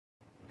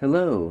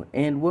Hello,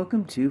 and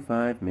welcome to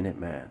 5-Minute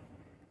Math.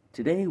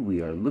 Today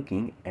we are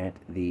looking at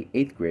the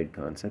 8th grade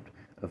concept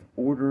of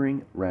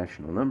ordering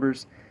rational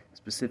numbers.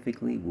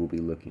 Specifically, we'll be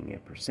looking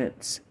at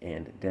percents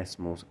and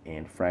decimals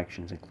and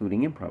fractions,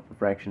 including improper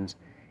fractions,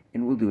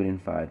 and we'll do it in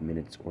 5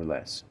 minutes or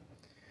less.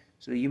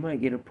 So you might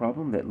get a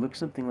problem that looks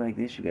something like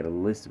this. You got a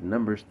list of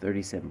numbers: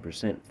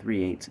 37%,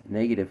 3/8,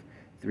 negative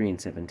 3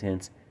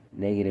 7/10,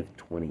 negative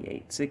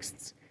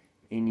 28/6.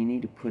 And you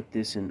need to put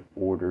this in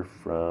order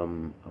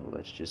from,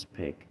 let's just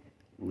pick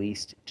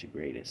least to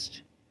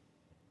greatest.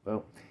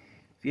 Well,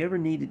 if you ever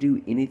need to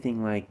do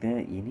anything like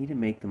that, you need to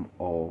make them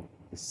all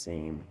the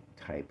same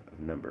type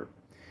of number.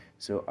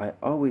 So I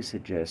always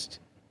suggest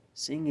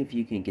seeing if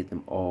you can get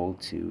them all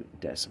to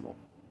decimal.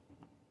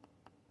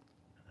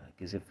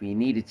 Because if we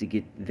needed to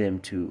get them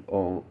to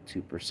all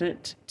to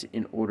percent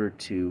in order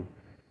to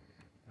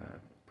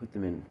put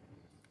them in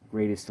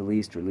greatest to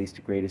least or least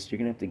to greatest, you're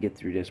going to have to get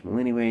through decimal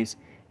anyways,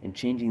 and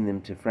changing them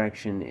to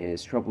fraction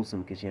is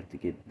troublesome because you have to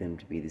get them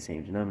to be the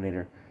same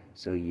denominator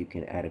so you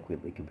can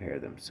adequately compare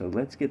them. So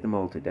let's get them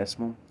all to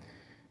decimal.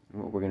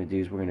 And what we're going to do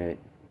is we're going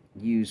to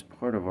use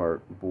part of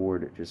our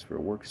board just for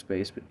a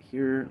workspace, but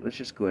here let's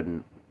just go ahead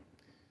and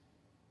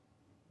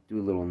do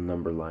a little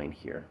number line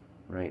here,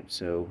 right?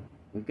 So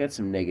we've got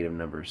some negative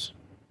numbers,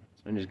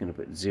 so I'm just going to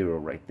put 0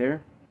 right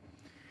there,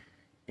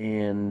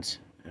 and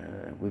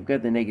we've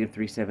got the negative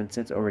 3/7.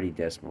 That's already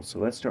decimal, so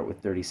let's start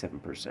with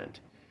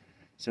 37%.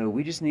 So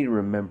we just need to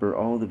remember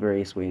all the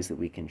various ways that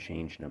we can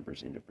change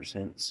numbers into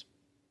percents.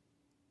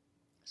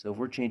 So if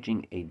we're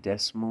changing a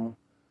decimal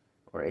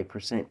or a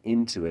percent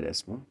into a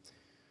decimal,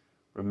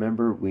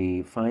 remember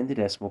we find the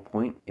decimal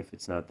point. If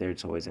it's not there,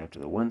 it's always after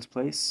the ones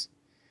place,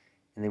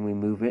 and then we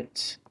move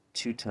it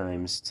 2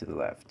 times to the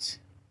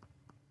left.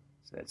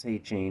 So that's how you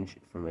change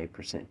from a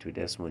percent to a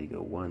decimal. You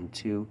go 1,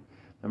 2.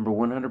 Remember,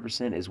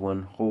 100% is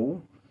one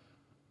whole,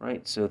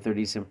 right? So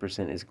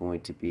 37% is going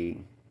to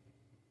be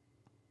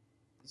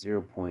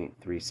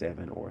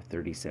 0.37 or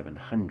 37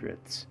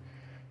 hundredths.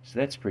 So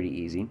that's pretty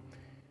easy.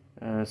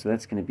 So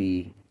that's going to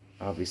be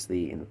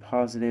obviously in the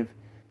positive.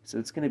 So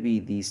it's going to be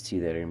these two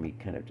that are going to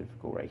be kind of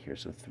difficult right here.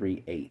 So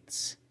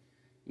 3/8.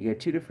 You got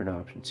 2 different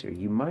options here.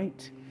 You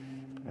might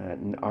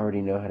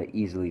already know how to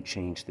easily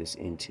change this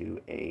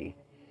into a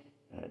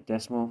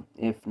decimal.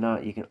 If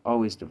not, you can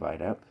always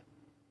divide up.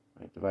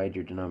 Right? Divide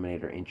your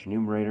denominator into your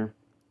numerator.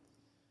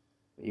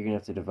 But you're going to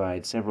have to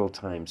divide several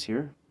times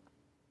here.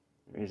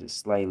 There is a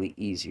slightly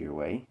easier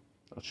way.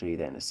 I'll show you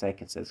that in a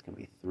second. So that's going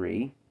to be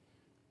 3.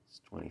 It's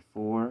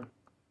 24.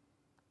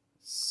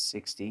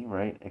 60,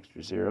 right?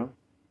 Extra 0.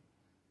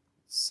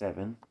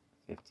 7.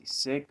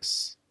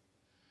 56.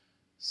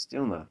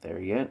 Still not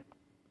there yet.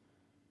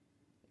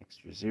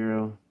 Extra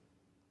 0.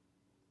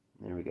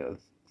 There we go.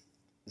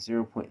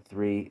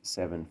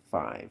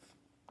 0.375.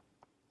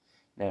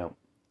 Now,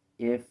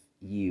 if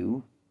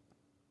you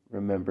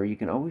remember, you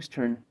can always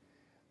turn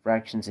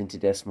fractions into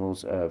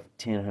decimals of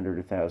 10, 100,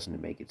 1,000 to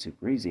make it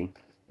super easy.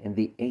 And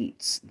the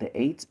eights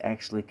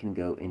actually can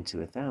go into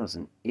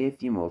 1,000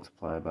 if you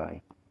multiply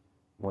by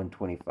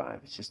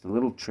 125. It's just a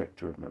little trick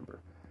to remember.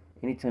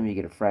 Anytime you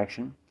get a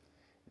fraction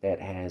that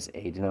has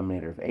a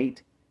denominator of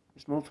 8,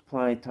 just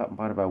multiply top and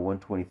bottom by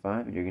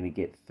 125, and you're going to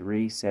get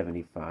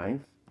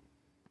 375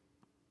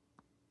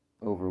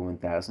 over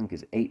 1,000,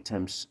 because 8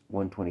 times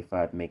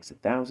 125 makes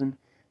 1,000.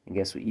 And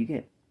guess what you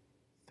get?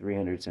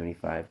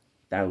 375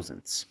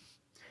 thousandths.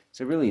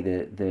 So really,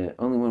 the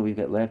only one we've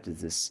got left is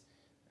this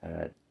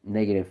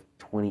negative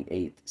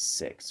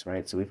 28/6,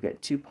 right? So we've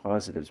got 2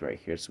 positives right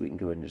here, so we can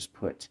go ahead and just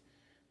put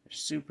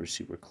super,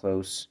 super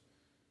close.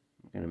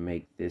 I'm going to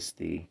make this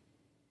the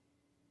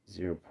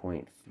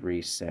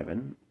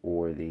 0.37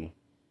 or the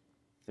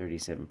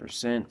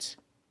 37%.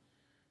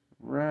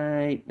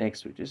 Right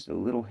next to it, just a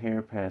little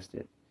hair past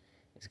it,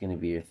 is going to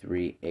be your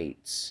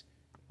 3/8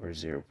 or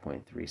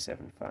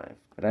 0.375.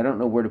 But I don't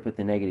know where to put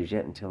the negatives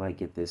yet until I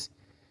get this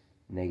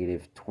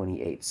negative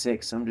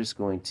 28/6. So I'm just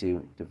going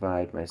to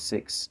divide my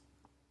 6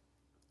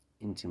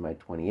 into my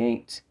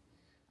 28.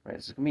 Right, so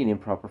it's going to be an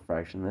improper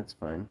fraction. That's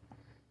fine.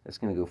 That's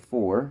going to go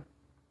 4.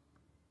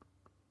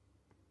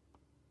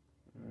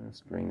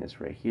 Let's bring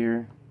this right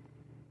here.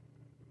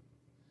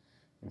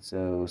 And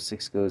so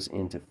 6 goes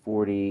into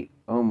 40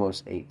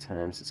 almost 8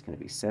 times. It's going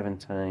to be 7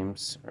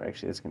 times, or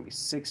actually that's going to be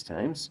 6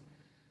 times.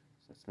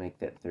 So let's make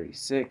that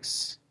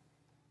 36.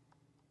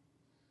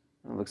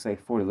 It looks like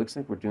 40. It looks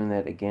like we're doing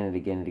that again and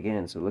again and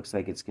again. So it looks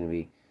like it's going to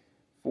be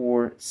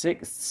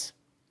 4/6,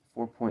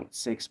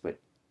 4.6. But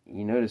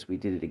you notice we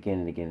did it again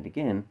and again and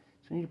again.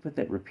 So we need to put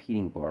that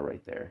repeating bar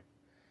right there.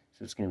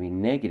 So it's going to be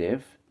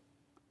negative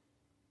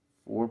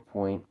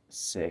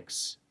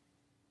 4.6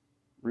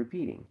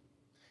 repeating.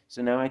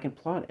 So now I can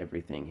plot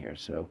everything here.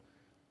 So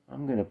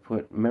I'm going to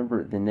put,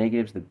 remember the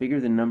negatives, the bigger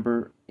the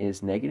number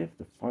is negative,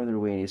 the farther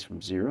away it is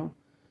from 0.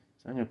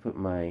 So I'm going to put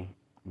my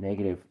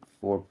negative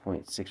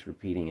 4.6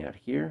 repeating out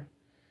here.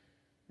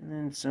 And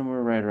then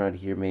somewhere right around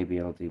here, maybe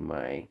I'll do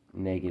my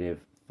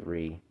negative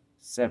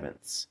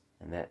 3/7.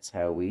 And that's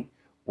how we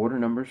order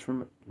numbers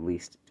from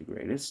least to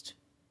greatest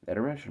that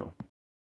are rational.